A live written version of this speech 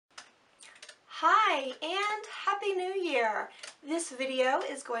Hi and Happy New Year! This video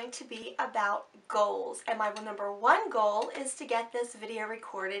is going to be about goals, and my number one goal is to get this video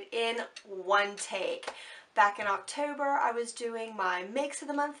recorded in one take. Back in October I was doing my Makes of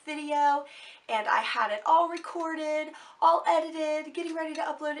the Month video and I had it all recorded, all edited, getting ready to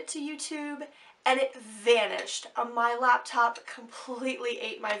upload it to YouTube, and it vanished. My laptop completely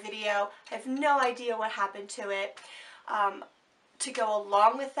ate my video. I have no idea what happened to it. To go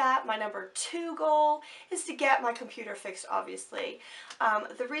along with that, my number two goal is to get my computer fixed, obviously.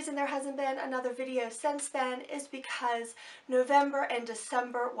 The reason there hasn't been another video since then is because November and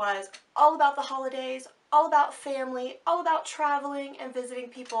December was all about the holidays, all about family, all about traveling and visiting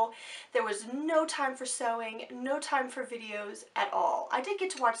people. There was no time for sewing, no time for videos at all. I did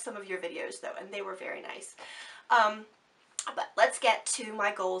get to watch some of your videos though, and they were very nice. But let's get to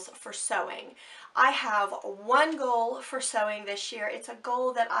my goals for sewing. I have one goal for sewing this year. It's a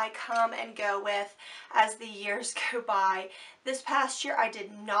goal that I come and go with as the years go by. This past year I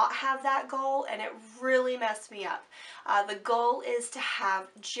did not have that goal and it really messed me up. The goal is to have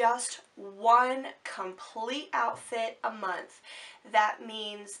just one complete outfit a month. That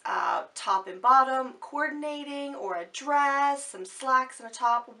means top and bottom coordinating, or a dress, some slacks and a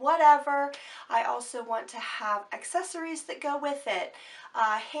top, whatever. I also want to have accessories that go with it.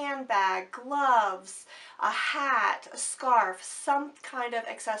 A handbag, gloves, a hat, a scarf, some kind of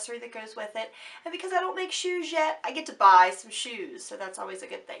accessory that goes with it. And because I don't make shoes yet, I get to buy some shoes, so that's always a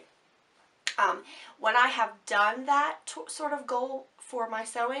good thing. When I have done that sort of goal for my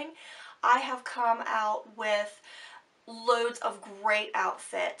sewing, I have come out with loads of great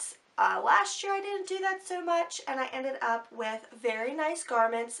outfits. Last year I didn't do that so much, and I ended up with very nice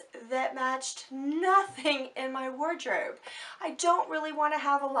garments that matched nothing in my wardrobe. I don't really want to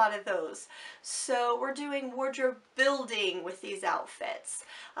have a lot of those, so we're doing wardrobe building with these outfits.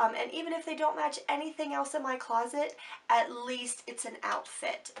 And even if they don't match anything else in my closet, at least it's an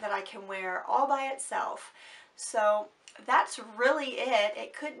outfit that I can wear all by itself. So that's really it.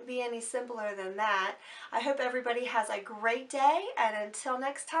 It couldn't be any simpler than that. I hope everybody has a great day, and until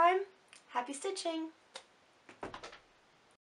next time, happy stitching!